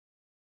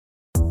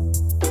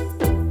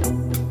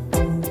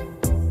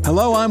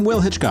Hello, I'm Will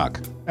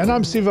Hitchcock. And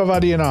I'm Siva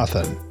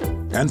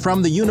Vaidyanathan. And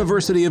from the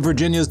University of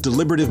Virginia's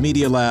Deliberative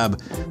Media Lab,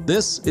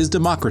 this is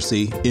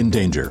Democracy in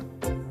Danger.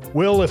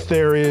 Will, if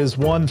there is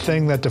one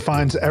thing that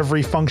defines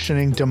every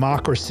functioning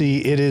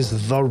democracy, it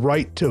is the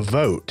right to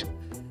vote.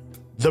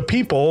 The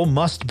people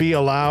must be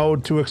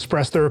allowed to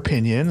express their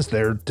opinions,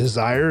 their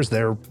desires,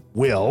 their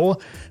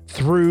will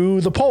through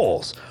the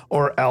polls,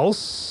 or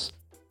else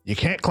you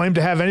can't claim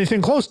to have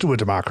anything close to a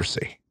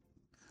democracy.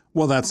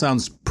 Well, that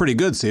sounds pretty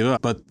good, Siva,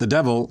 but the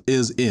devil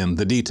is in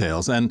the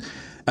details. And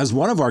as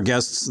one of our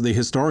guests, the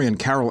historian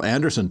Carol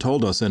Anderson,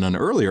 told us in an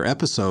earlier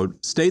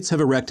episode, states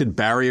have erected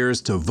barriers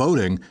to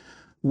voting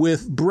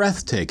with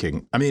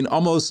breathtaking,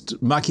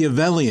 almost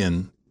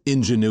Machiavellian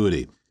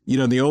ingenuity.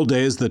 In the old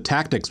days, the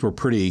tactics were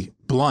pretty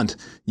blunt.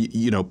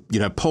 You'd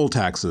have poll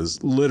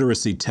taxes,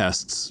 literacy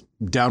tests,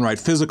 downright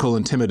physical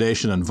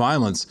intimidation and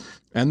violence.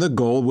 And the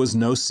goal was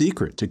no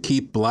secret, to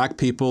keep black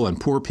people and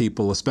poor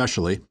people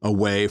especially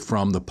away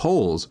from the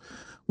polls.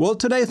 Well,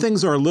 today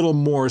things are a little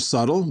more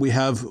subtle. We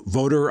have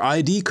voter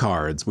ID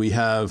cards. We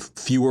have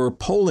fewer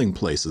polling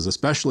places,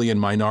 especially in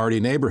minority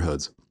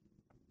neighborhoods.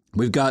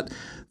 We've got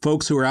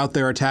folks who are out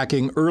there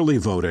attacking early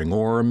voting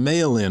or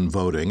mail-in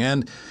voting.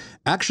 And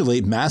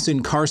actually, mass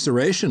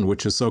incarceration,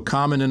 which is so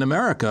common in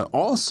America,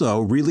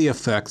 also really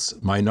affects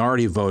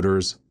minority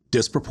voters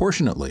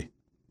disproportionately.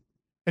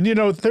 And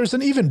there's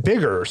an even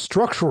bigger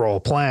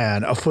structural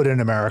plan afoot in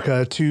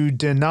America to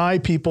deny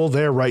people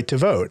their right to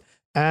vote.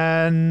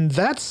 And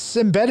that's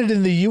embedded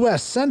in the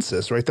U.S.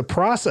 Census, right? The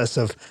process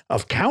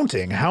of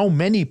counting how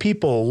many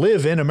people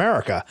live in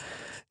America.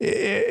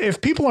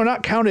 If people are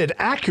not counted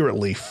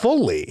accurately,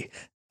 fully,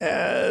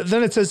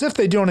 then it's as if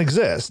they don't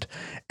exist.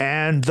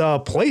 And the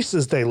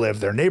places they live,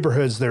 their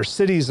neighborhoods, their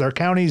cities, their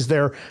counties,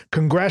 their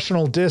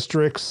congressional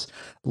districts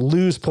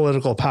lose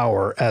political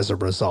power as a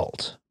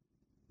result.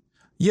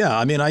 Yeah,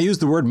 I used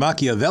the word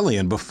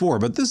Machiavellian before,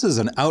 but this is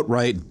an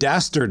outright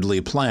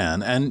dastardly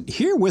plan. And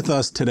here with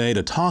us today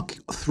to talk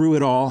through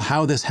it all,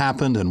 how this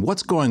happened and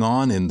what's going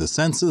on in the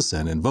census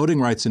and in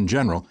voting rights in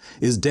general,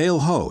 is Dale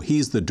Ho.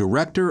 He's the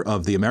director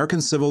of the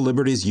American Civil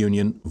Liberties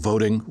Union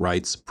Voting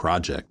Rights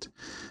Project.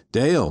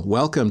 Dale,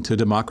 welcome to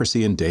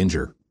Democracy in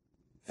Danger.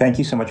 Thank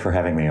you so much for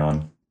having me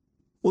on.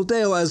 Well,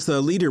 Dale, as the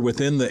leader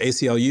within the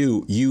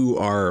ACLU, you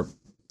are,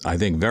 I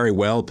think, very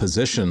well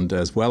positioned,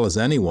 as well as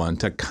anyone,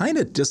 to kind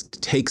of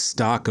just take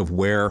stock of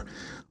where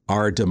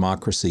our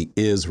democracy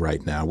is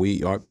right now.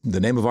 The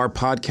name of our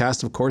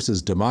podcast, of course,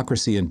 is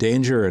Democracy in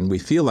Danger, and we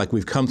feel like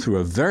we've come through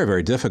a very,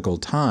 very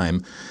difficult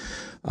time.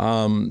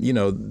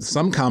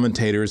 Some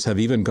commentators have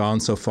even gone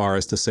so far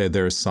as to say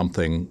there's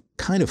something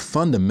kind of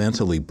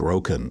fundamentally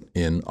broken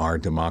in our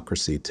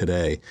democracy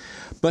today.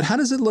 But how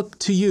does it look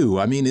to you?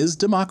 Is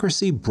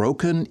democracy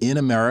broken in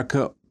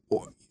America?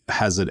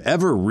 Has it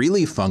ever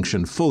really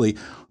functioned fully?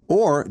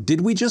 Or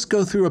did we just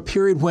go through a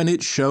period when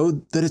it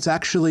showed that it's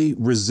actually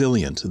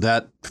resilient,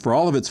 that for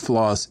all of its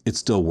flaws, it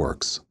still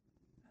works?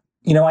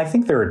 I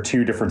think there are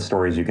two different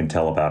stories you can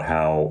tell about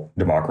how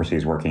democracy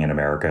is working in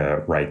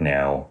America right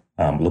now,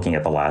 looking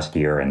at the last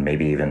year and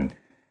maybe even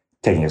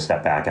taking a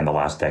step back in the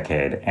last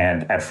decade.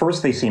 And at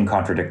first they seem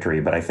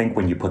contradictory, but I think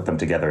when you put them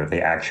together,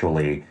 they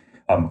actually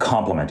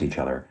complement each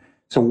other.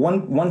 So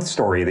one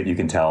story that you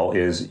can tell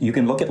is you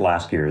can look at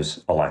last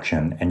year's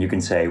election and you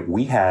can say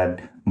we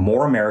had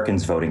more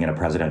Americans voting in a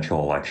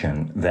presidential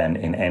election than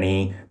in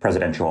any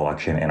presidential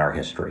election in our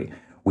history.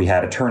 We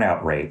had a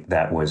turnout rate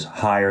that was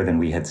higher than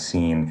we had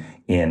seen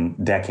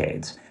in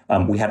decades.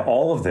 We had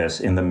all of this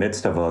in the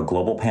midst of a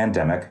global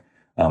pandemic,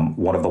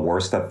 one of the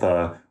worst that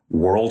the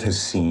world has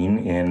seen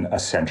in a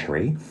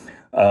century,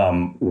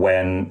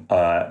 when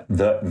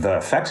the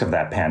effects of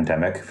that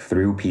pandemic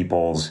threw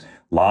people's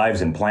lives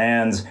and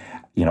plans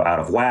out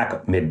of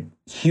whack, made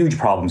huge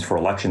problems for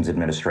elections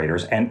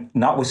administrators. And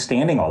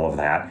notwithstanding all of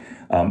that,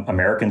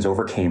 Americans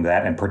overcame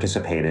that and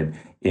participated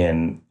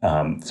in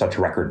such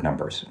record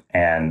numbers.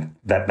 And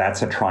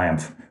that's a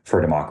triumph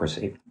for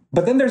democracy.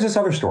 But then there's this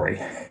other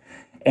story.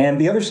 And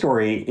the other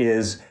story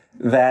is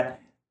that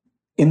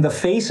in the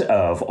face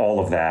of all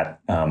of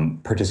that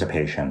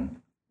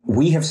participation,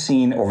 we have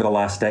seen over the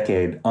last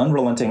decade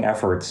unrelenting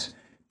efforts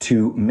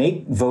to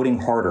make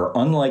voting harder,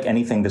 unlike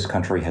anything this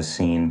country has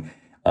seen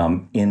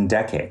in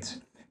decades.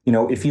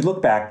 If you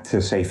look back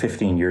to, say,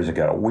 15 years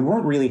ago, we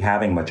weren't really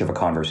having much of a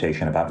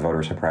conversation about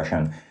voter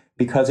suppression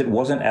because it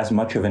wasn't as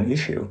much of an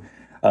issue.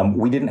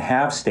 We didn't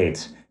have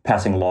states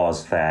passing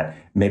laws that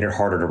made it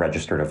harder to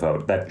register to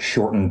vote, that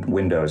shortened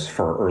windows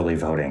for early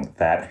voting,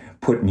 that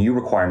put new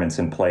requirements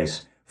in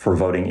place for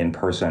voting in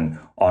person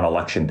on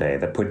Election Day,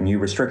 that put new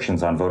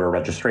restrictions on voter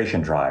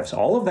registration drives.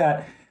 All of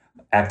that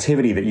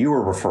activity that you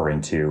were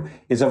referring to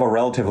is of a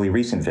relatively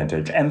recent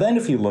vintage. And then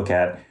if you look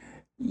at,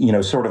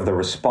 sort of the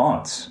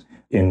response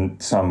in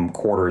some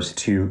quarters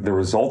to the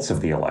results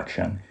of the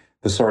election,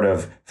 the sort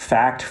of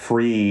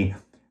fact-free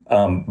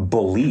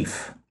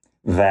belief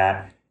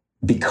that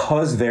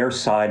because their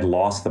side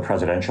lost the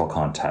presidential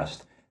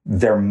contest,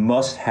 there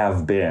must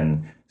have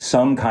been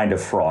some kind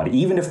of fraud,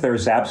 even if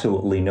there's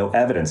absolutely no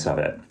evidence of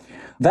it.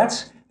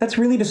 That's that's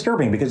really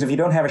disturbing, because if you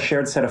don't have a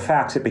shared set of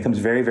facts, it becomes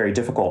very, very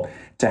difficult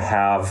to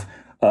have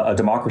a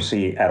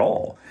democracy at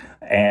all.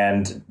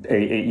 And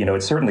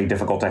it's certainly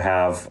difficult to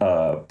have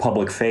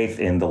public faith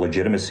in the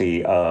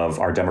legitimacy of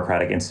our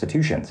democratic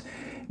institutions.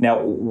 Now,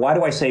 why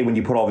do I say when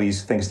you put all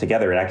these things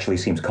together, it actually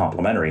seems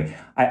complementary?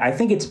 I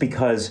think it's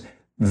because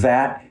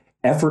that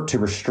effort to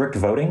restrict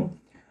voting,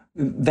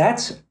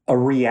 that's a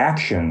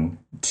reaction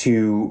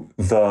to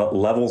the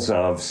levels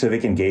of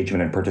civic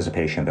engagement and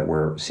participation that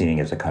we're seeing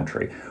as a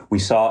country. We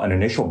saw an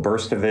initial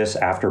burst of this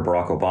after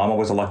Barack Obama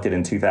was elected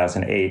in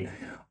 2008,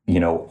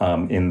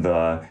 in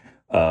the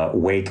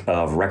wake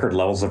of record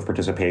levels of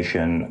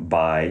participation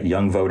by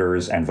young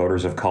voters and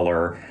voters of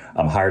color,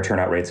 higher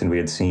turnout rates than we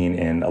had seen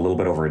in a little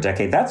bit over a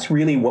decade. That's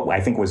really what I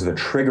think was the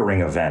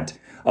triggering event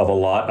of a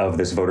lot of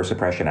this voter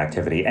suppression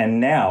activity. And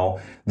now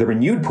the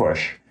renewed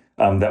push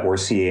that we're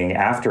seeing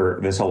after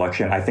this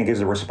election, I think, is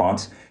a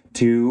response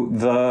to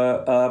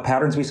the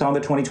patterns we saw in the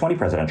 2020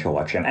 presidential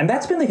election. And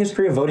that's been the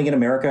history of voting in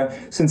America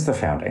since the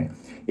founding.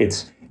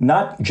 It's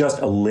not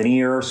just a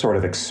linear sort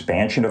of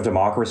expansion of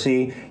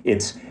democracy.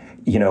 It's,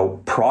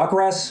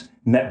 progress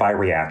met by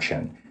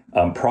reaction.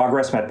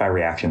 Progress met by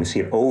reaction. We see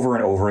it over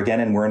and over again,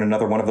 and we're in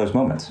another one of those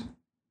moments.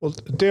 Well,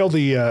 Dale,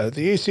 the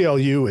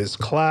ACLU is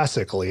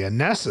classically and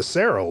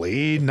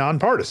necessarily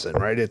nonpartisan,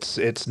 right?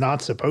 It's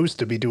not supposed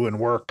to be doing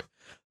work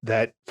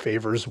that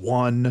favors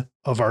one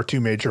of our two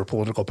major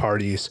political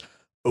parties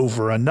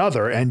over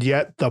another. And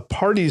yet the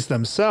parties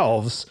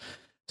themselves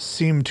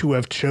seem to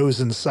have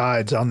chosen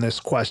sides on this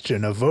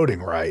question of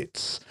voting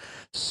rights.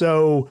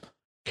 So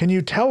can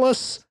you tell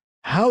us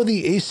how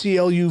the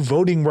ACLU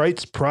Voting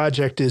Rights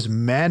Project is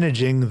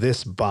managing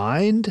this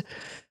bind?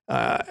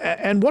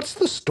 And what's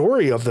the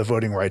story of the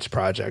Voting Rights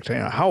Project?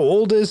 How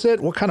old is it?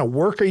 What kind of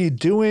work are you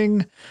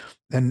doing?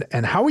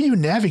 And how are you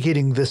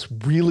navigating this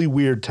really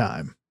weird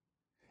time?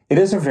 It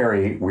is a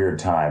very weird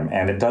time,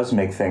 and it does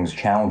make things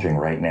challenging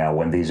right now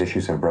when these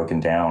issues have broken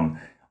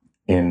down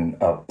in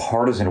a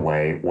partisan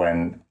way,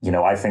 when,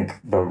 I think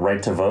the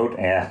right to vote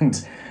and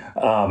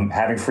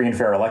having free and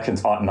fair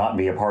elections ought not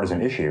be a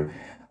partisan issue.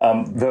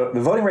 The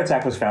Voting Rights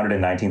Act was founded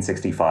in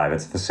 1965.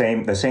 It's the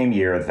same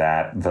year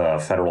that the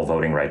Federal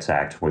Voting Rights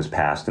Act was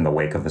passed in the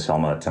wake of the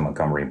Selma to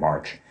Montgomery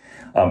March.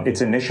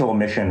 Its initial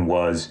mission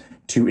was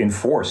to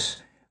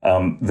enforce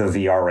the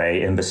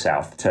VRA in the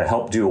South, to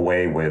help do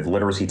away with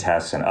literacy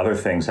tests and other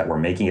things that were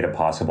making it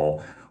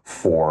impossible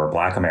for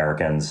Black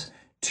Americans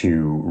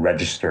to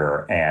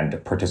register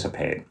and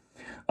participate.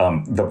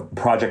 The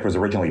project was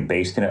originally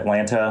based in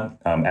Atlanta.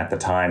 At the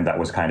time, that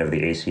was kind of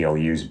the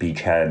ACLU's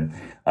beachhead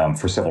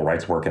for civil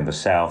rights work in the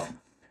South.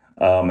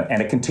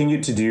 And it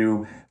continued to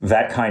do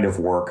that kind of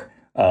work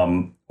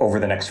over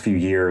the next few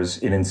years.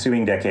 In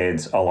ensuing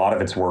decades, a lot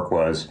of its work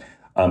was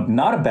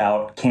not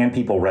about can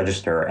people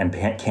register and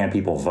can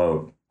people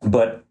vote,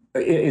 but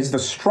is the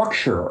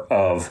structure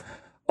of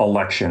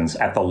elections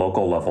at the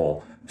local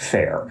level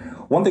fair?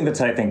 One thing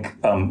that's, I think,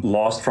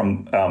 lost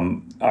from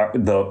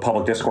the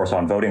public discourse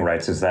on voting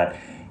rights is that,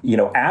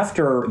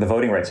 after the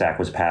Voting Rights Act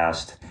was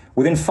passed,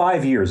 within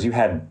 5 years, you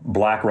had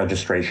Black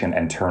registration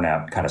and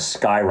turnout kind of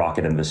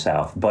skyrocket in the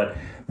South. But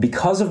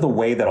because of the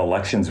way that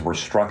elections were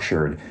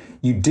structured,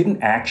 you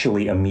didn't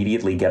actually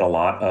immediately get a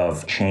lot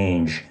of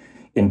change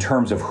in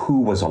terms of who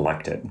was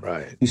elected.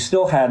 Right. You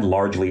still had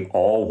largely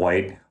all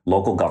white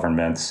local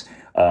governments.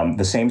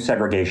 The same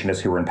segregationists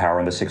who were in power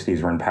in the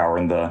 60s were in power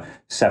in the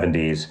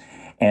 70s.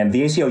 And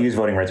the ACLU's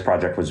Voting Rights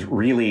Project was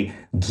really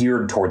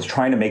geared towards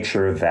trying to make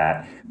sure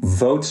that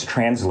votes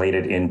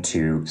translated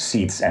into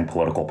seats and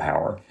political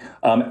power.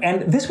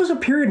 And this was a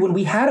period when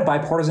we had a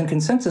bipartisan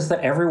consensus that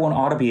everyone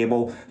ought to be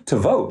able to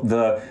vote.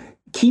 The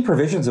key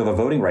provisions of the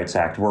Voting Rights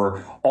Act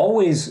were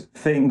always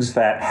things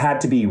that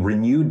had to be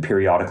renewed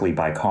periodically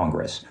by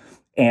Congress.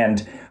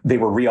 And they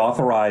were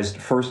reauthorized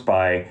first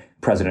by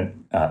President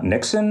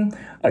Nixon,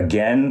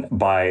 again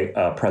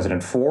by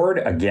President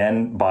Ford,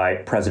 again by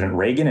President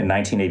Reagan in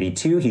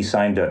 1982. He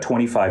signed a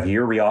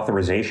 25-year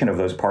reauthorization of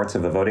those parts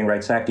of the Voting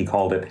Rights Act. He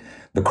called it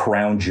the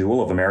crown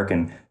jewel of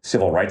American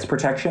civil rights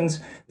protections.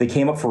 They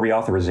came up for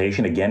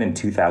reauthorization again in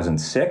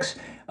 2006.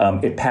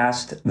 It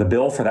passed, the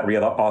bill for that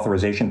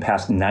reauthorization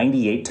passed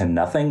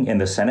 98-0 in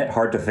the Senate.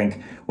 Hard to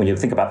think, when you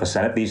think about the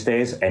Senate these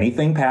days,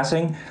 anything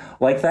passing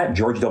like that.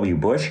 George W.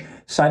 Bush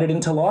signed it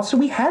into law. So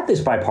we had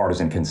this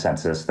bipartisan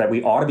consensus that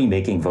we ought to be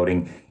making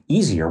voting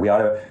easier. We ought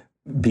to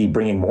be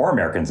bringing more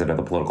Americans into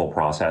the political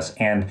process.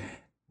 And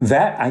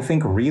that, I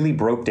think, really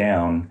broke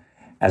down,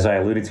 as I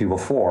alluded to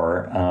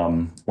before,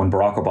 when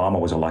Barack Obama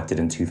was elected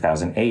in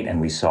 2008,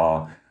 and we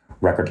saw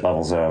record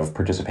levels of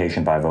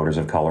participation by voters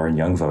of color and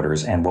young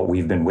voters. And what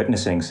we've been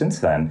witnessing since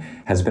then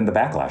has been the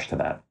backlash to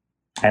that.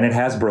 And it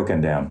has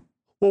broken down.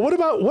 Well,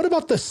 what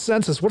about the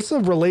census? What's the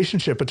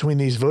relationship between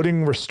these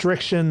voting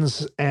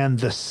restrictions and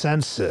the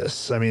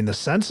census? I mean, the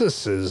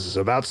census is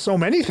about so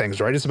many things,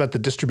 right? It's about the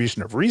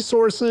distribution of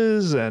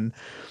resources, and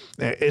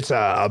it's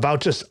about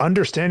just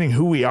understanding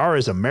who we are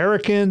as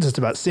Americans. It's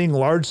about seeing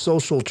large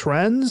social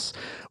trends.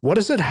 What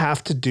does it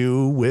have to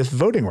do with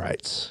voting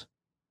rights?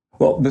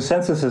 Well, the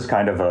census is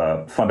kind of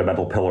a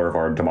fundamental pillar of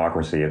our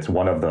democracy. It's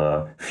one of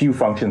the few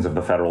functions of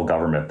the federal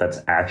government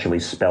that's actually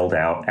spelled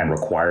out and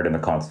required in the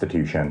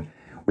Constitution.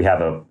 We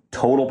have a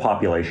total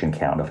population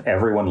count of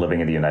everyone living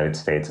in the United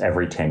States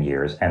every 10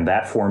 years, and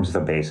that forms the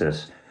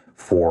basis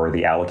for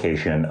the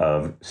allocation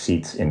of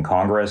seats in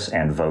Congress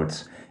and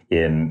votes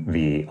in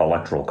the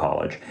Electoral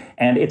College.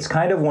 And it's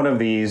kind of one of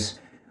these,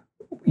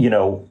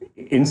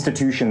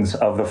 institutions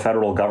of the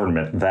federal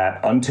government that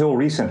until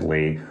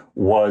recently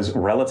was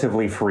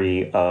relatively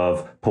free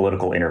of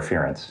political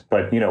interference.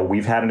 But,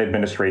 we've had an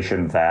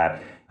administration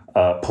that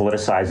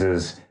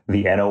politicizes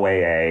the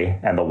NOAA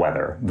and the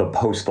weather, the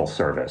Postal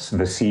Service,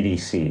 the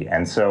CDC.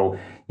 And so,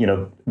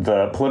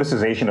 the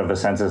politicization of the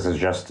census is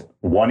just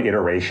one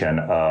iteration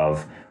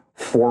of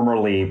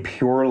formerly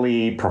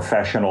purely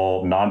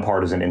professional,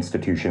 nonpartisan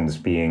institutions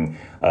being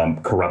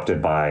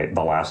corrupted by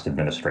the last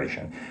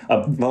administration.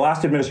 The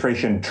last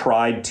administration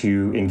tried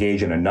to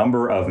engage in a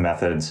number of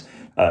methods,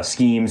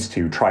 schemes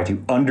to try to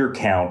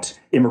undercount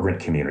immigrant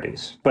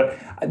communities. But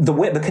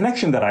the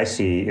connection that I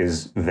see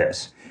is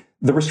this.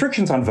 The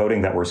restrictions on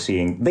voting that we're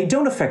seeing, they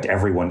don't affect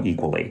everyone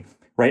equally,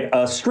 right?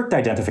 A strict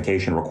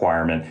identification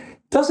requirement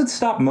doesn't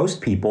stop most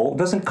people,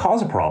 doesn't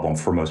cause a problem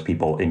for most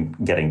people in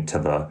getting to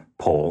the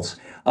polls.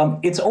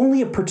 It's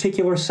only a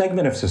particular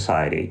segment of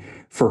society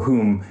for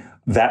whom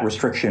that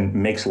restriction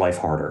makes life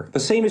harder. The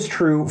same is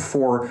true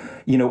for,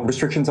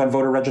 restrictions on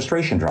voter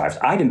registration drives.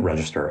 I didn't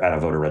register at a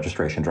voter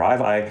registration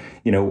drive. I,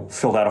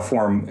 filled out a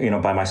form,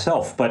 by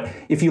myself. But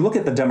if you look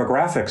at the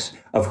demographics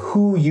of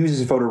who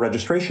uses voter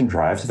registration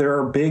drives, there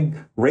are big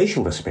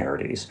racial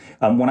disparities.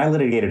 When I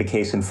litigated a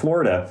case in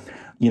Florida,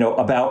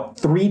 about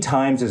 3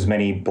 times as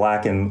many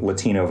Black and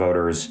Latino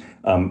voters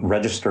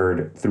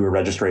registered through a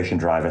registration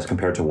drive as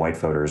compared to white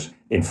voters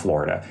in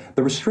Florida.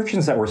 The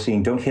restrictions that we're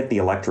seeing don't hit the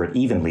electorate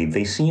evenly.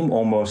 They seem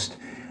almost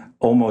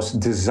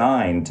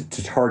designed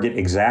to target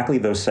exactly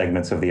those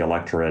segments of the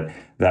electorate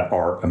that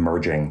are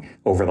emerging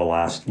over the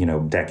last,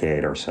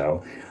 decade or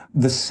so.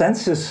 The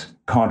census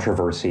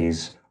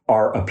controversies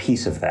are a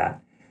piece of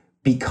that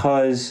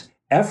because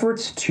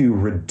efforts to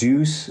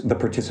reduce the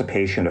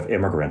participation of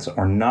immigrants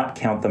or not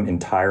count them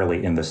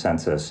entirely in the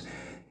census,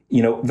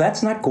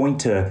 that's not going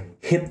to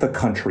hit the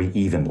country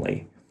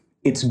evenly.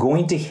 It's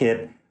going to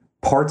hit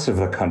parts of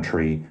the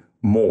country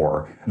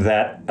more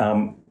that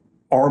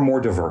are more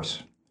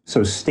diverse.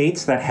 So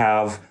states that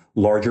have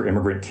larger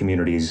immigrant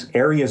communities,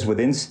 areas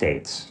within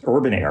states,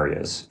 urban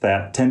areas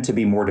that tend to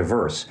be more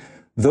diverse,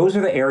 those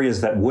are the areas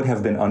that would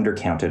have been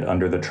undercounted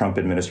under the Trump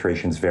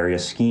administration's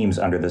various schemes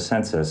under the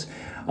census.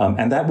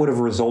 And that would have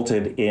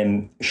resulted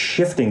in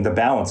shifting the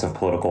balance of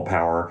political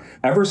power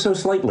ever so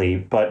slightly.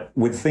 But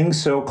with things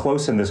so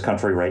close in this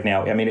country right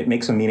now, it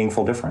makes a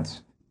meaningful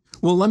difference.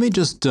 Well, let me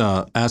just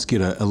ask you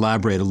to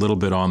elaborate a little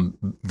bit on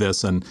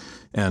this and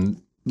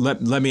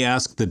let me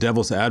ask the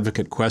devil's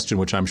advocate question,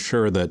 which I'm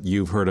sure that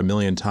you've heard a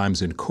million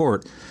times in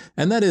court.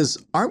 And that is,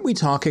 aren't we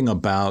talking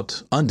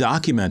about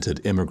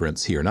undocumented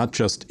immigrants here, not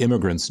just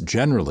immigrants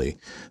generally,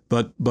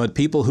 but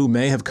people who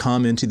may have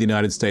come into the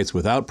United States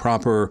without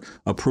proper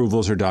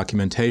approvals or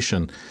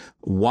documentation?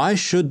 Why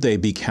should they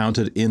be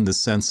counted in the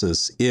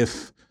census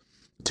if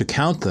to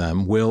count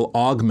them will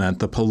augment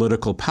the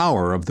political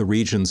power of the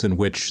regions in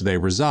which they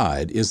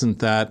reside? Isn't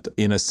that,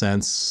 in a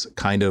sense,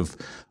 kind of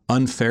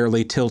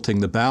unfairly tilting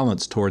the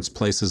balance towards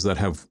places that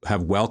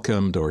have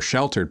welcomed or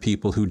sheltered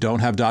people who don't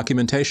have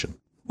documentation?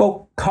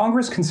 Well,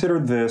 Congress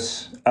considered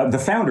this, the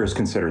founders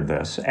considered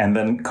this, and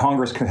then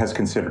Congress has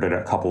considered it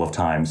a couple of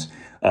times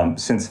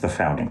since the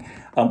founding.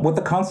 What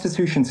the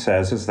Constitution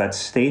says is that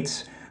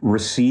states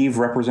receive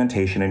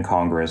representation in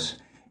Congress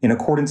in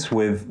accordance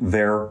with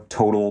their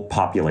total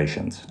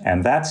populations.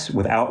 And that's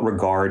without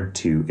regard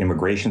to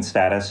immigration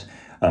status,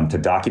 to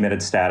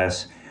documented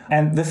status.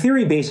 And the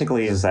theory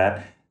basically is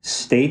that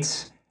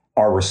states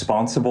are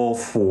responsible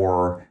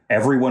for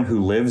everyone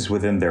who lives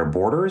within their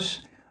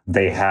borders.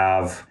 They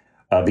have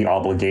the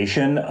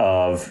obligation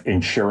of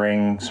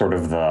ensuring sort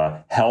of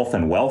the health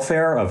and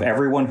welfare of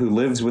everyone who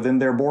lives within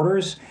their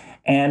borders.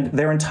 And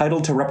they're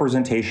entitled to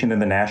representation in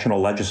the national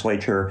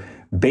legislature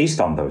based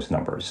on those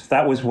numbers.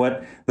 That was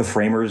what the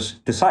framers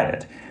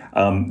decided.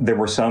 There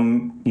were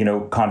some,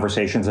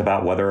 conversations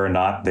about whether or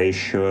not they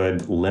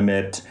should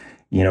limit,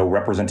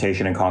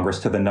 representation in Congress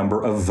to the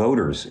number of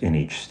voters in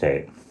each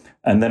state.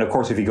 And then, of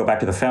course, if you go back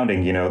to the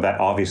founding, that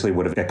obviously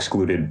would have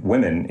excluded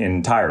women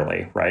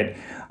entirely, right?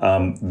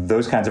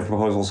 Those kinds of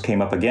proposals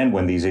came up again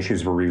when these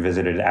issues were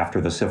revisited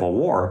after the Civil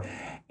War.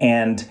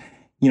 And,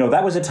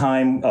 that was a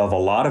time of a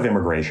lot of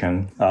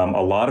immigration.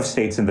 A lot of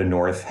states in the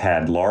North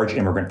had large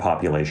immigrant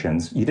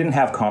populations. You didn't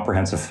have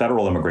comprehensive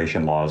federal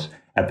immigration laws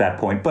at that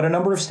point, but a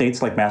number of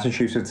states like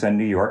Massachusetts and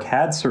New York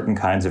had certain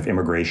kinds of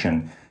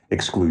immigration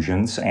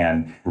exclusions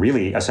and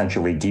really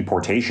essentially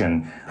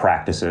deportation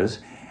practices.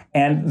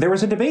 And there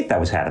was a debate that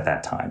was had at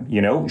that time.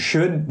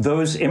 Should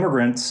those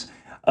immigrants,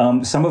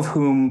 some of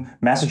whom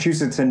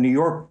Massachusetts and New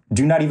York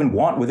do not even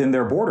want within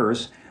their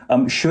borders,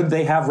 should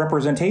they have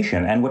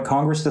representation? And what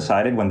Congress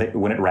decided when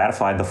it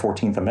ratified the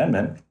 14th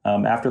Amendment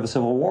after the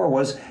Civil War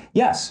was,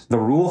 yes, the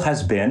rule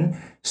has been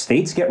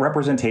states get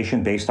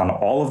representation based on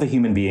all of the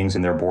human beings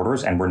in their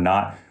borders, and we're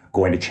not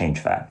going to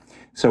change that.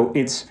 So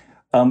it's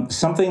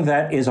something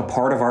that is a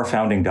part of our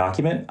founding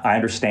document. I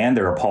understand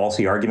there are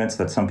policy arguments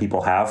that some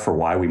people have for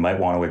why we might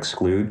want to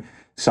exclude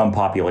some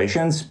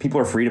populations. People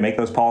are free to make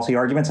those policy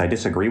arguments. I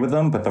disagree with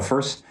them. But the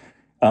first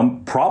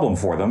problem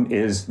for them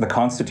is the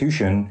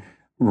Constitution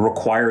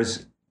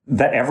requires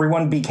that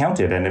everyone be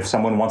counted. And if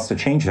someone wants to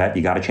change that,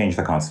 you got to change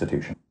the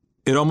Constitution.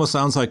 It almost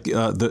sounds like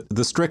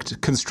the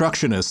strict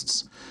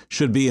constructionists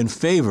should be in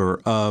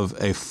favor of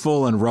a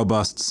full and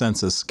robust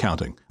census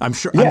counting. I'm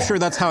sure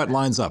that's how it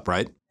lines up,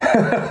 right?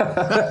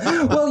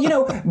 Well,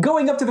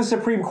 going up to the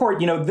Supreme Court,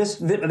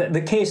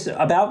 the case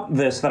about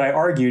this that I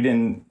argued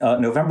in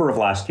November of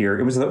last year,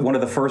 it was one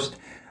of the first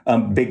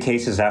big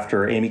cases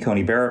after Amy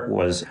Coney Barrett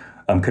was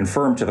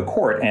confirmed to the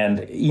court. And,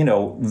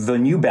 the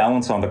new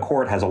balance on the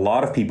court has a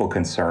lot of people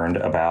concerned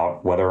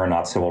about whether or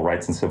not civil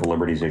rights and civil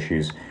liberties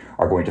issues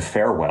are going to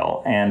fare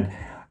well. And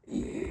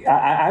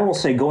I will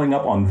say, going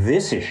up on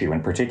this issue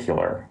in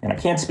particular, and I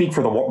can't speak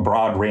for the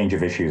broad range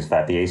of issues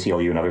that the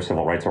ACLU and other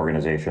civil rights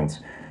organizations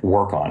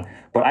work on,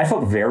 but I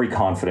felt very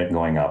confident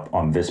going up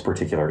on this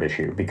particular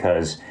issue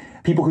because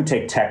people who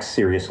take text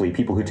seriously,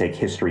 people who take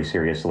history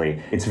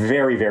seriously, it's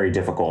very, very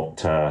difficult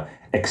to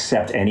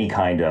accept any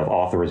kind of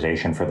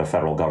authorization for the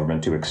federal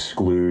government to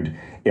exclude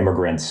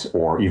immigrants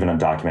or even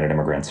undocumented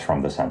immigrants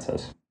from the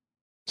census.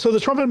 So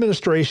the Trump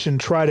administration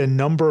tried a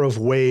number of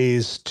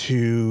ways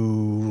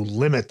to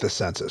limit the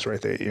census,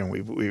 right?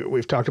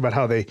 We've talked about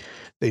how they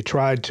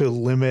tried to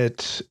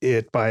limit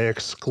it by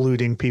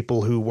excluding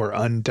people who were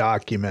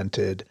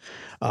undocumented,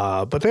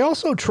 but they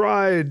also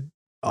tried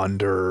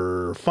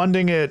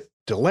underfunding it,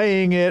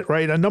 delaying it,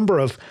 right? A number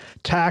of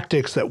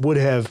tactics that would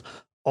have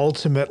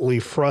ultimately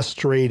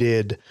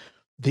frustrated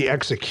the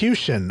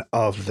execution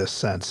of the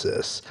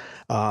census.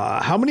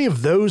 How many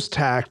of those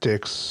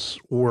tactics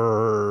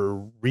were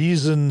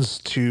reasons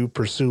to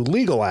pursue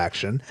legal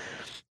action?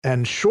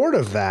 And short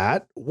of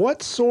that,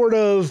 what sort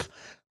of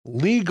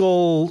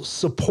legal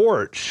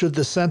support should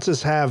the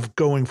census have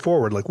going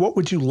forward? Like, what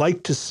would you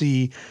like to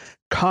see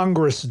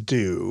Congress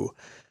do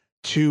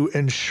to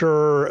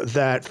ensure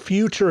that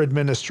future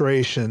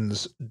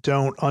administrations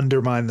don't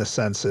undermine the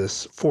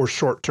census for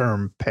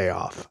short-term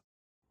payoff?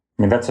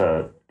 I mean, that's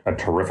a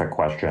terrific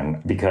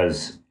question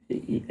because,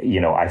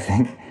 I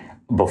think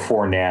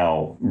before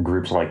now,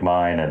 groups like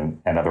mine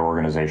and other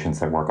organizations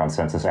that work on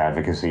census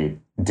advocacy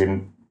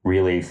didn't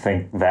really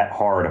think that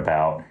hard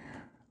about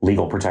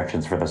legal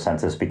protections for the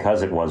census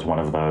because it was one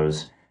of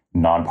those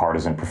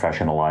nonpartisan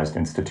professionalized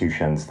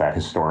institutions that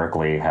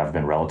historically have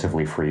been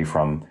relatively free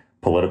from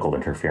political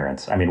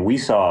interference. I mean, we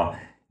saw,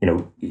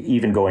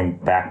 even going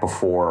back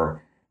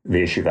before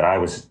the issue that I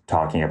was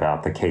talking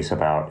about, the case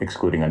about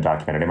excluding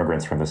undocumented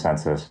immigrants from the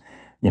census,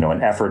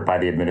 an effort by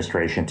the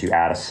administration to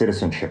add a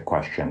citizenship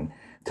question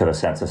to the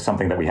census,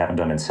 something that we haven't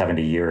done in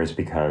 70 years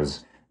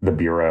because the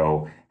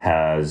Bureau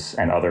has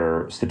and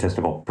other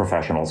statistical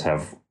professionals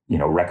have,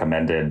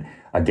 recommended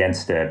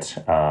against it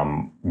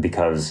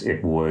because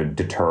it would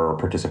deter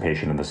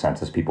participation in the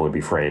census. People would be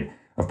afraid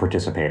of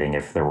participating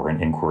if there were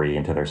an inquiry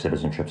into their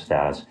citizenship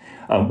status.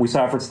 We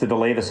saw efforts to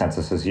delay the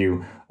census, as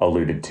you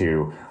alluded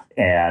to,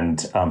 and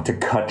to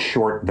cut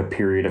short the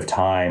period of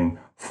time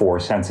for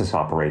census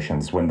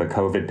operations. When the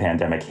COVID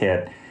pandemic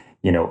hit,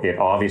 it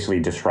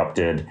obviously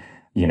disrupted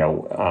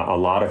a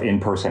lot of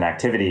in-person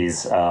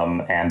activities,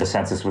 and the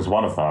census was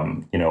one of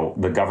them.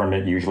 The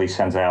government usually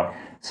sends out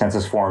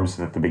census forms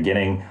at the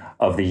beginning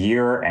of the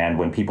year, and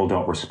when people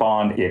don't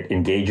respond, it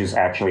engages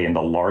actually in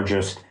the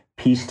largest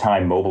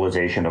peacetime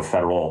mobilization of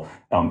federal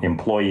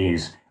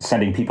employees,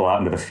 sending people out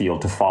into the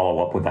field to follow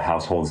up with the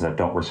households that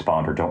don't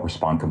respond or don't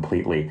respond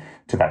completely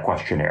to that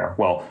questionnaire.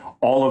 Well,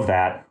 all of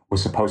that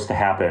was supposed to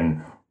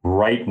happen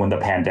right when the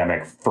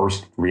pandemic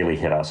first really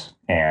hit us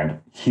and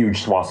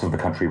huge swaths of the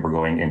country were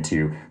going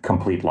into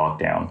complete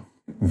lockdown.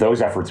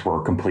 Those efforts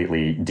were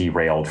completely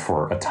derailed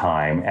for a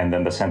time, and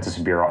then the Census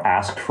Bureau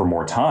asked for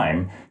more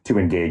time to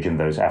engage in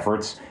those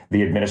efforts.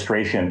 The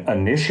administration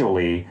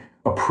initially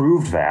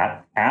approved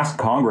that, asked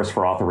Congress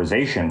for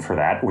authorization for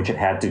that, which it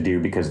had to do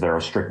because there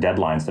are strict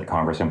deadlines that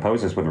Congress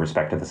imposes with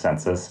respect to the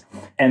census,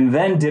 and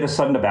then did a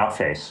sudden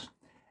about-face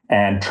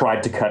and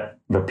tried to cut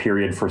the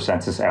period for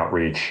census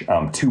outreach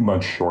 2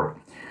 months short,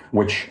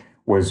 which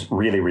was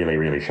really, really,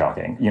 really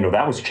shocking.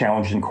 That was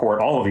challenged in court.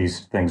 All of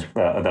these things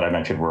that I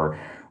mentioned were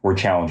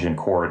challenged in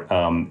court.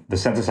 The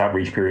census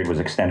outreach period was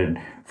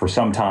extended for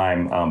some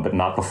time, but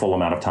not the full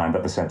amount of time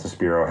that the Census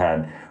Bureau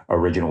had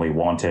originally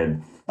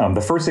wanted.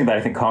 The first thing that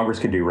I think Congress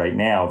could do right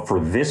now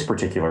for this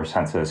particular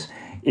census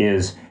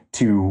is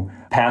to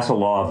pass a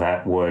law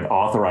that would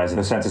authorize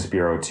the Census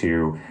Bureau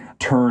to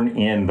turn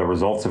in the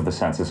results of the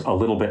census a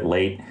little bit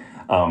late.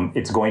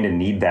 It's going to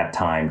need that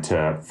time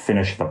to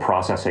finish the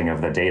processing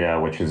of the data,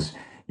 which is,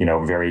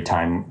 very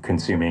time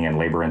consuming and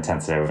labor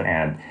intensive.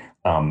 And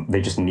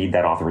they just need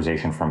that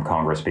authorization from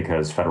Congress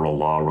because federal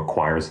law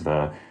requires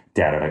the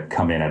data to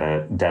come in at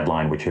a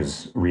deadline, which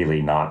is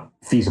really not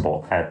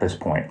feasible at this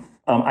point.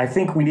 I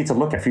think we need to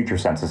look at future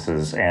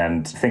censuses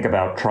and think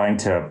about trying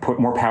to put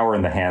more power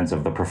in the hands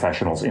of the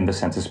professionals in the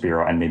Census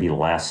Bureau and maybe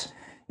less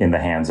in the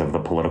hands of the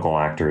political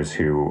actors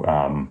who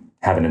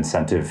have an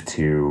incentive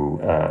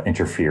to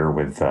interfere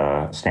with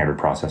standard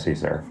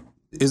processes there.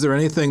 Is there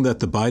anything that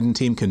the Biden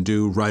team can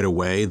do right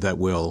away that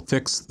will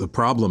fix the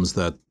problems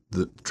that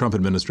the Trump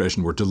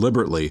administration were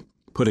deliberately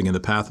putting in the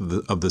path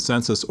of the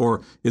census?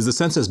 Or is the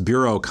Census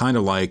Bureau kind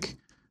of like,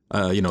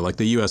 like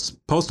the U.S.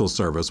 Postal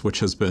Service, which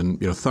has been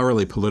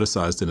thoroughly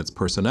politicized in its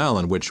personnel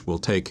and which will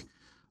take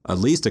at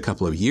least a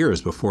couple of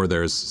years before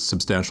there's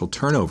substantial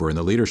turnover in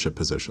the leadership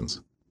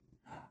positions?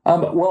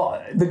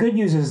 Well, the good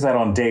news is that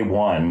on day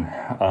one,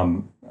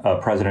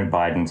 President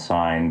Biden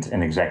signed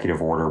an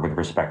executive order with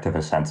respect to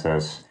the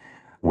census,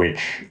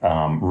 which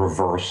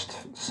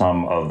reversed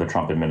some of the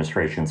Trump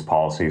administration's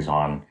policies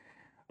on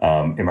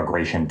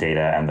immigration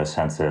data and the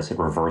census. It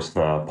reversed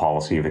the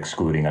policy of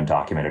excluding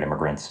undocumented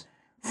immigrants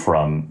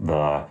from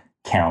the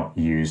count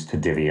used to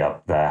divvy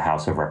up the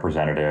House of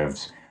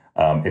Representatives.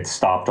 It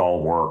stopped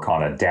all work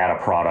on a data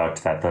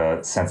product that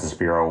the Census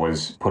Bureau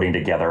was putting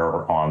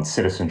together on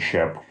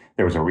citizenship.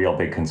 There was a real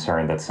big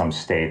concern that some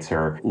states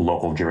or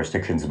local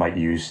jurisdictions might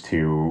use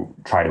to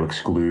try to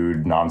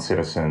exclude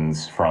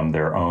non-citizens from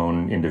their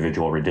own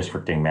individual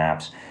redistricting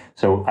maps.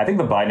 So I think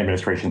the Biden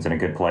administration's in a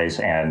good place,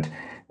 and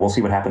we'll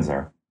see what happens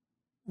there.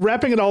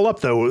 Wrapping it all up,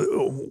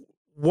 though,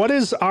 what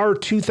is our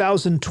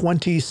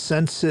 2020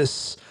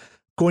 census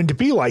going to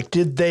be like?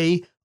 Did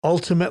they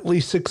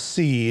ultimately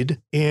succeed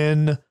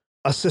in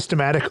a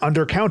systematic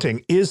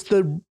undercounting? Is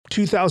the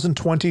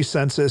 2020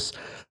 census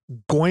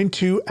going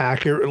to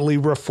accurately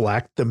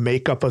reflect the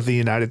makeup of the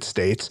United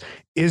States?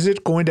 Is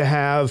it going to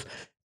have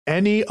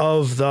any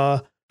of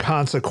the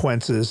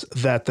consequences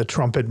that the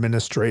Trump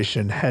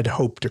administration had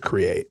hoped to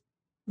create?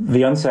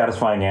 The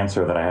unsatisfying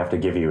answer that I have to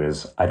give you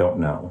is I don't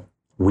know.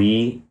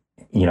 We,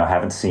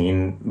 haven't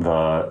seen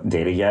the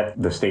data yet.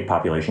 The state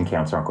population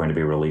counts aren't going to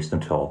be released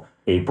until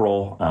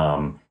April.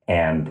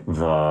 And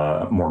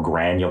the more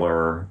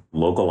granular,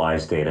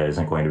 localized data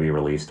isn't going to be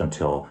released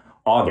until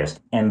August.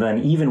 And then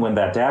even when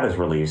that data is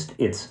released,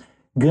 it's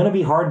going to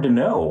be hard to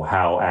know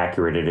how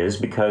accurate it is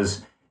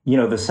because,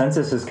 the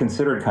census is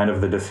considered kind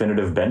of the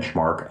definitive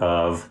benchmark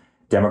of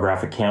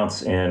demographic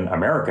counts in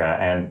America.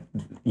 And,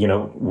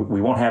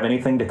 we won't have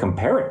anything to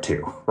compare it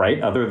to, right,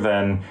 other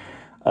than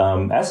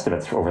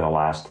estimates over the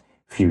last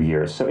few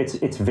years. So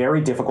it's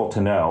very difficult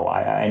to know.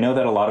 I know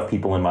that a lot of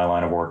people in my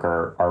line of work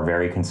are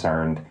very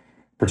concerned,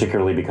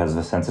 particularly because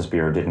the Census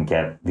Bureau didn't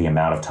get the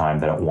amount of time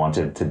that it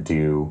wanted to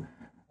do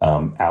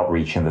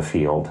outreach in the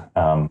field.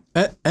 And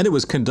it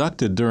was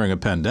conducted during a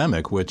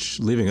pandemic, which,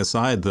 leaving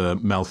aside the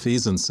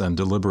malfeasance and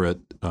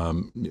deliberate,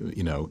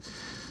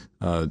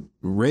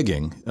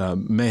 rigging,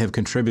 may have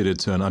contributed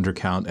to an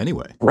undercount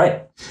anyway.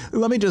 Right.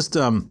 Let me just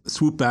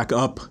swoop back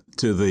up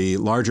to the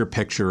larger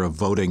picture of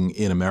voting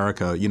in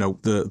America.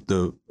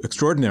 The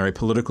extraordinary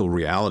political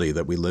reality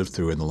that we lived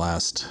through in the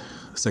last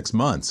 6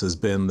 months has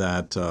been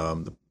that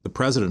the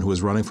president who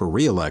was running for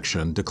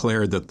re-election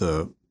declared that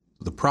the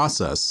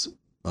process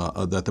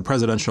that the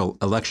presidential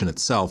election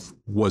itself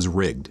was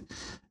rigged,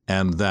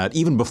 and that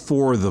even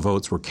before the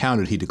votes were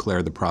counted, he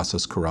declared the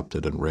process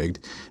corrupted and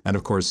rigged. And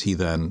of course, he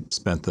then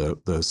spent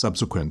the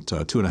subsequent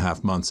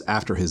 2.5 months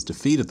after his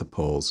defeat at the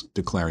polls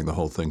declaring the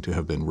whole thing to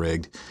have been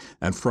rigged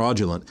and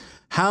fraudulent.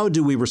 How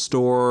do we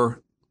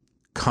restore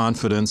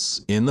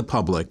confidence in the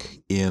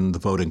public in the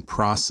voting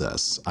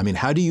process? I mean,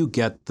 how do you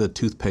get the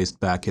toothpaste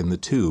back in the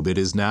tube? It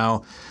is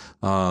now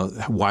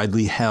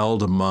widely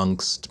held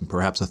amongst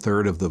perhaps a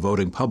third of the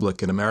voting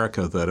public in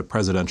America that a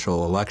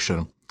presidential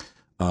election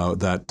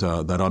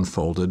that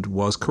unfolded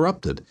was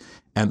corrupted.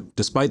 And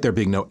despite there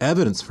being no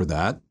evidence for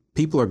that,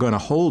 people are going to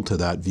hold to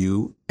that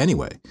view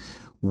anyway.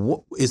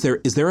 Is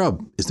there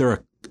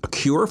a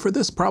cure for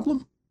this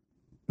problem?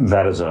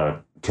 That is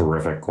a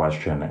terrific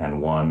question,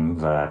 and one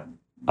that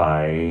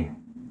I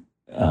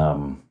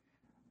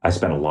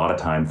spent a lot of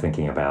time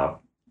thinking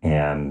about,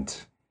 and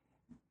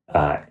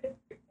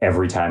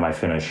every time I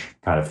finish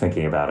kind of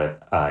thinking about it,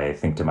 I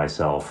think to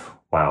myself,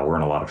 wow, we're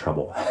in a lot of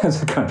trouble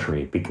as a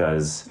country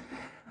because,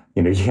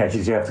 you have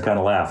to kind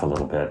of laugh a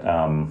little bit.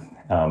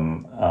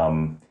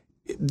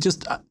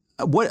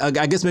 What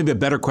I guess maybe a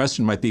better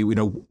question might be,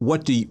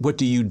 what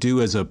do you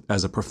do as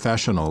a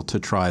professional to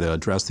try to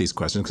address these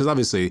questions? Because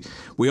obviously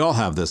we all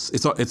have this.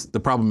 It's the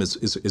problem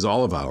is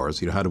all of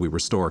ours. How do we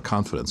restore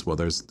confidence? Well,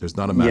 there's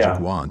not a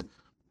magic wand.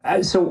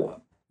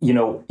 So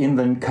in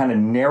the kind of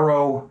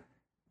narrow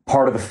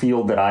part of the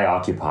field that I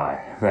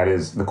occupy, that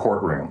is the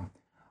courtroom,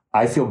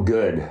 I feel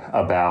good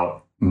about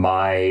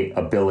my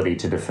ability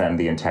to defend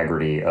the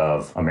integrity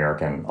of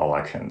American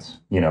elections.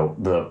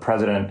 The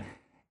president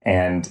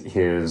and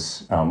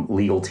his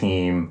legal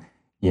team,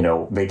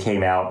 they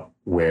came out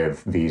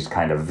with these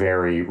kind of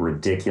very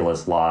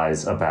ridiculous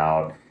lies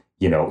about,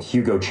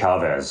 Hugo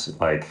Chavez,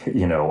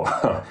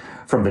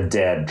 from the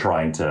dead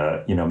trying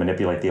to,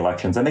 manipulate the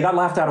elections. And they got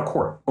laughed out of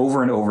court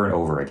over and over and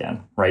over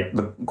again, right?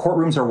 The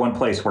courtrooms are one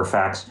place where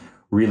facts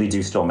really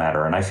do still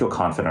matter. And I feel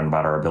confident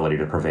about our ability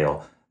to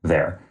prevail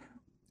there.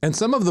 And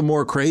some of the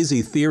more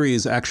crazy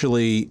theories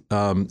actually,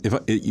 if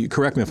you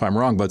correct me if I'm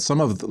wrong, but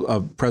some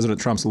of President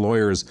Trump's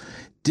lawyers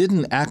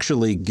didn't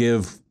actually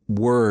give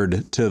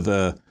word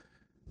to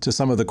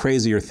some of the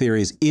crazier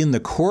theories in the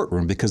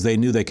courtroom because they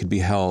knew they could be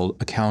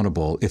held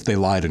accountable if they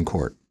lied in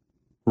court.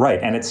 Right.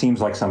 And it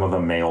seems like some of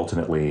them may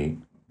ultimately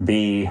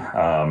be.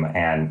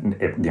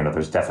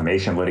 There's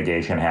defamation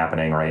litigation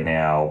happening right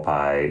now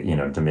by,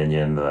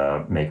 Dominion,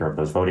 the maker of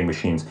those voting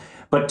machines.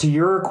 But to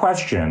your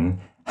question,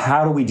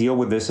 how do we deal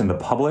with this in the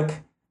public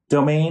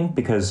domain?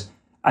 Because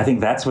I think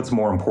that's what's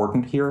more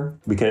important here.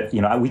 Because,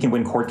 we can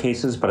win court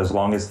cases, but as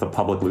long as the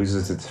public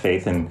loses its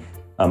faith in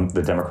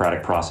the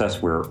democratic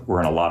process, we're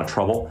in a lot of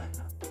trouble.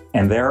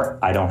 And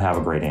there, I don't have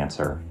a great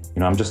answer.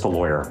 I'm just a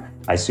lawyer.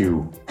 I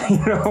sue.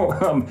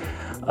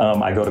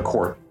 I go to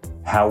court.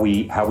 How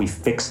we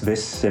fix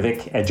this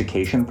civic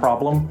education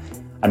problem?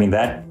 I mean,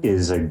 that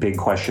is a big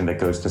question that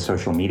goes to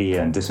social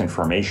media and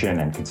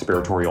disinformation and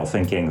conspiratorial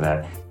thinking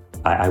that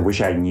I wish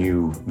I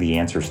knew the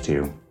answers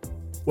to.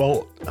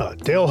 Well,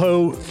 Dale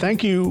Ho,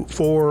 thank you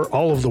for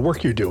all of the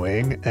work you're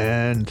doing,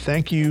 and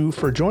thank you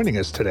for joining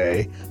us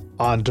today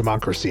on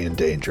Democracy in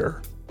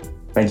Danger.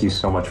 Thank you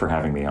so much for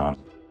having me on.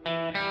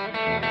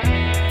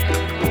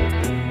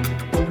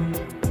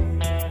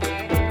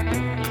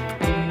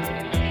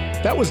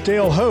 That was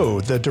Dale Ho,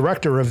 the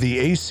director of the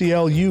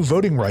ACLU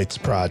Voting Rights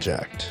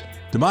Project.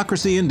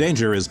 Democracy in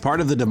Danger is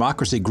part of the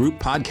Democracy Group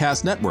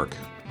podcast network.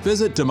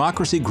 Visit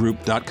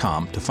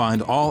democracygroup.com to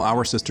find all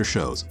our sister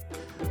shows.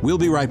 We'll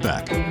be right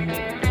back.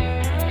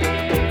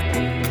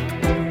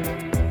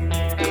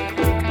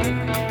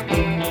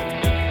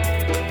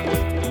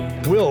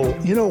 Will,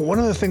 one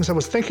of the things I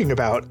was thinking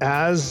about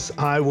as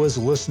I was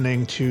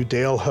listening to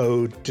Dale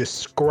Ho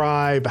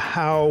describe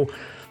how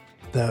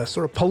the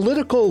sort of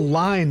political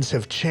lines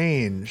have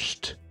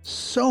changed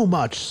so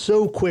much,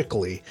 so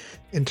quickly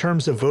in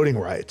terms of voting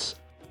rights,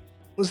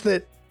 was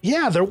that,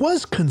 yeah, there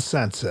was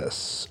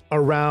consensus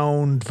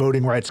around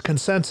voting rights,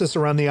 consensus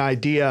around the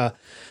idea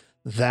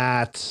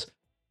that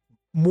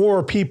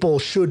more people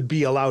should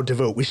be allowed to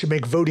vote. We should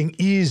make voting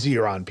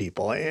easier on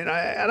people. And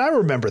I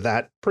remember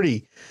that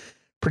pretty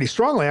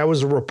strongly. I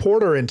was a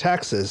reporter in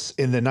Texas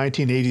in the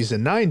 1980s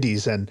and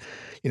 90s, and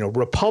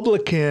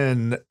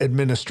Republican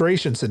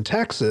administrations in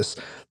Texas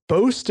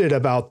boasted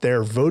about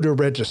their voter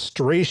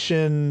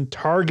registration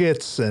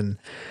targets and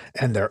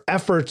their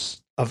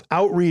efforts of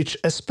outreach,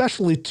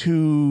 especially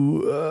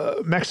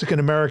to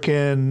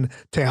Mexican-American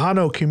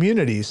Tejano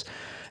communities.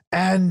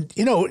 And,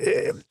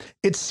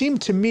 it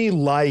seemed to me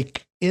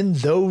like in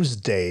those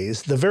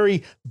days, the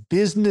very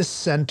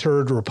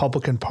business-centered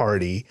Republican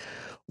Party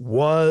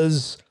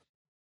was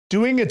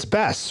doing its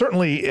best,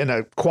 certainly in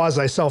a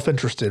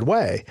quasi-self-interested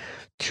way,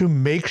 to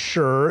make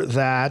sure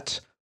that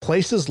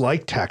places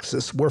like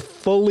Texas were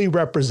fully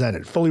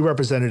represented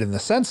in the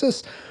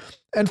census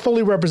and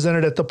fully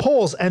represented at the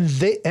polls. And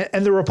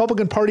the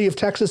Republican Party of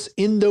Texas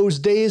in those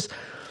days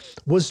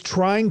was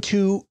trying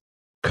to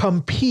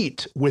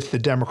compete with the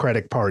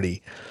Democratic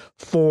Party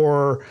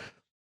for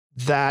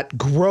that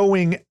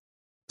growing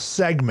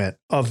segment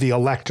of the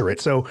electorate.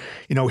 So,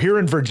 here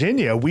in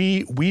Virginia,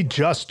 we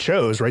just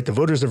chose, right? The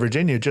voters of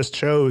Virginia just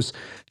chose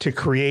to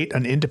create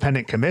an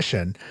independent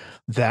commission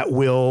that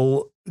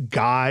will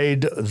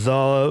guide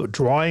the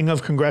drawing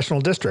of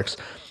congressional districts.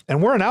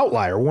 And we're an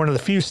outlier. We're one of the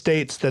few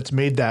states that's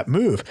made that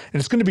move. And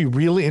it's going to be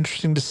really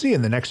interesting to see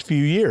in the next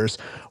few years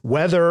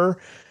whether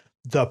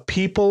the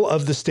people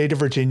of the state of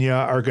Virginia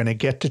are going to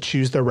get to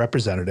choose their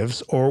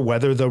representatives or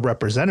whether the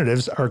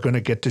representatives are going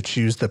to get to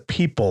choose the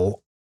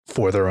people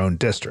for their own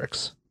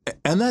districts.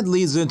 And that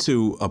leads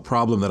into a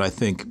problem that I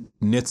think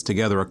knits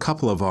together a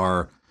couple of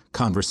our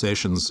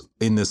conversations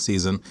in this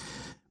season.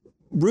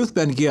 Ruth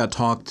Ben-Ghiat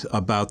talked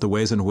about the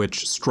ways in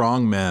which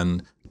strong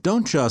men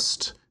don't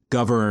just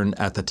govern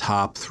at the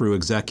top through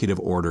executive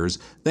orders.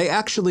 They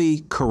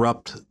actually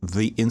corrupt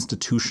the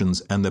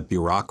institutions and the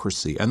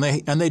bureaucracy, and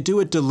they do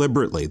it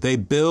deliberately. They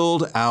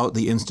build out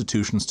the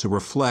institutions to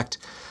reflect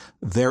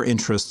their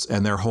interests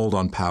and their hold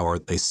on power.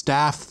 They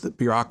staff the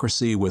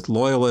bureaucracy with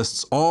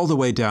loyalists all the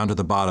way down to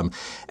the bottom.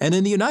 And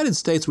in the United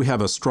States, we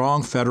have a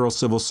strong federal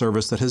civil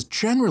service that has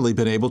generally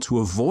been able to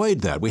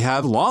avoid that. We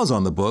have laws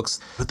on the books,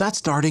 but that's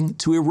starting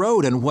to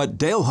erode. And what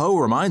Dale Ho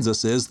reminds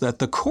us is that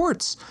the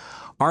courts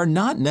are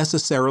not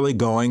necessarily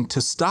going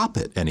to stop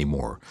it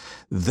anymore.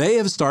 They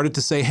have started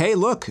to say, hey,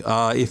 look,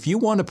 if you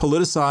want to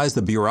politicize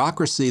the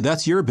bureaucracy,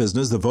 that's your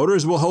business. The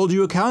voters will hold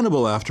you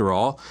accountable after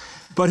all.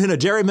 But in a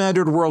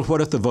gerrymandered world,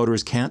 what if the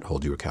voters can't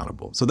hold you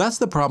accountable? So that's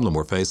the problem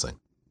we're facing.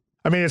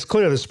 I mean, it's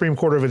clear the Supreme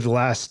Court over the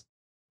last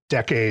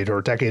decade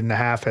or decade and a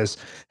half has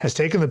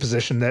taken the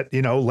position that,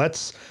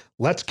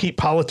 let's keep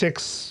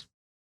politics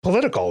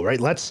political,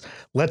 right? Let's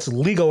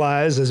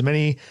legalize as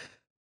many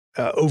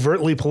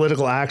overtly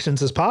political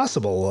actions as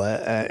possible.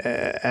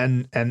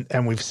 And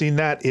we've seen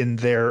that in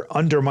their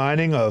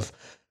undermining of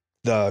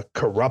the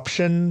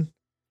corruption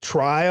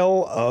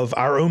trial of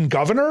our own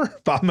governor,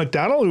 Bob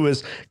McDonnell, who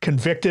was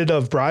convicted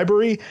of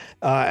bribery.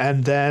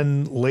 And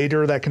then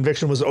later that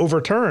conviction was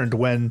overturned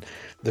when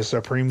the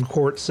Supreme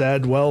Court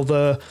said, well,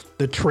 the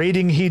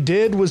trading he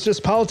did was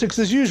just politics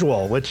as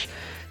usual, which,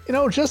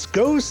 just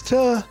goes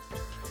to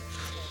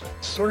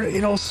sort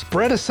of,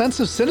 spread a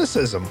sense of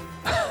cynicism.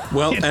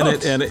 Well,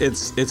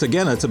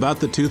 it's about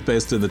the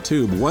toothpaste in the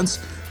tube. Once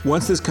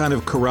this kind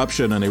of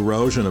corruption and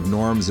erosion of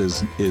norms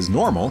is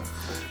normal,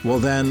 well,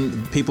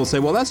 then people say,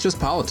 well, that's just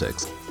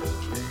politics.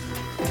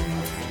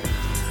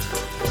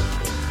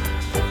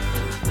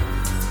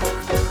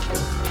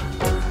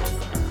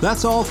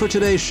 That's all for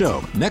today's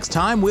show. Next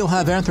time, we'll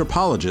have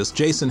anthropologist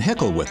Jason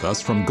Hickel with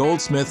us from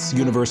Goldsmiths,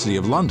 University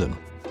of London.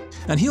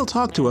 And he'll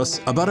talk to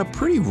us about a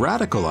pretty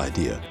radical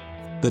idea,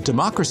 that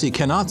democracy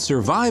cannot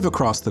survive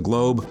across the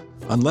globe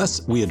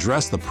unless we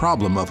address the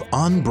problem of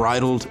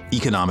unbridled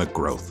economic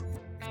growth.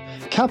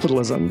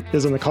 Capitalism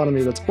is an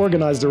economy that's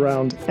organized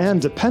around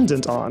and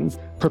dependent on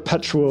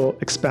perpetual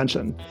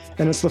expansion.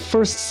 And it's the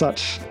first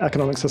such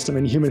economic system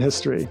in human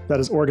history that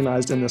is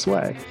organized in this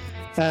way.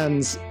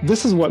 And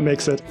this is what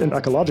makes it, in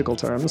ecological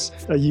terms,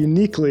 a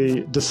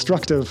uniquely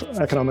destructive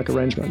economic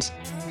arrangement.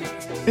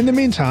 In the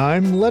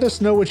meantime, let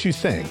us know what you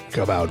think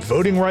about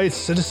voting rights,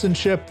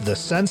 citizenship, the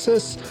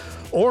census,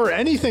 or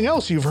anything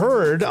else you've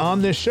heard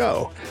on this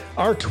show.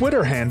 Our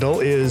Twitter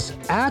handle is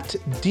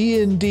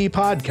 @DND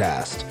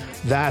Podcast.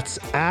 That's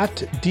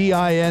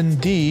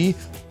 @DIND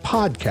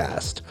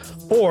Podcast.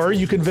 Or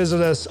you can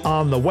visit us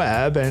on the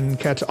web and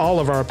catch all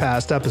of our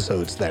past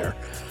episodes there.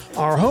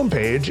 Our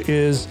homepage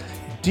is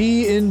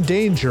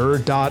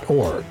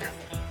dindanger.org.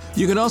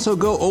 You can also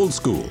go old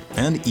school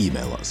and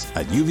email us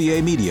at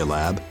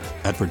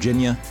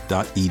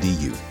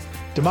uvamedialab@virginia.edu.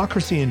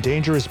 Democracy in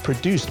Danger is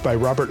produced by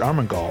Robert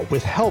Armengol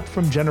with help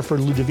from Jennifer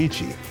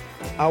Ludovici.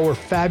 Our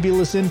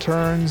fabulous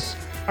interns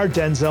are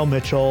Denzel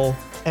Mitchell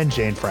and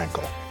Jane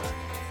Frankel.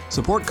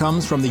 Support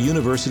comes from the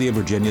University of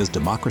Virginia's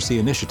Democracy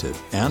Initiative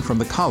and from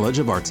the College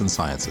of Arts and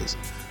Sciences.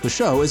 The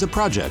show is a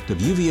project of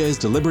UVA's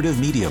Deliberative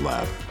Media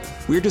Lab.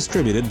 We're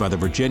distributed by the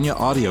Virginia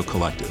Audio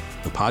Collective,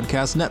 the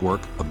podcast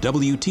network of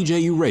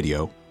WTJU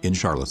Radio in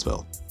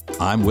Charlottesville.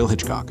 I'm Will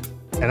Hitchcock.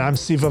 And I'm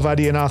Siva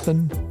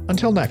Vaidyanathan.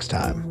 Until next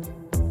time.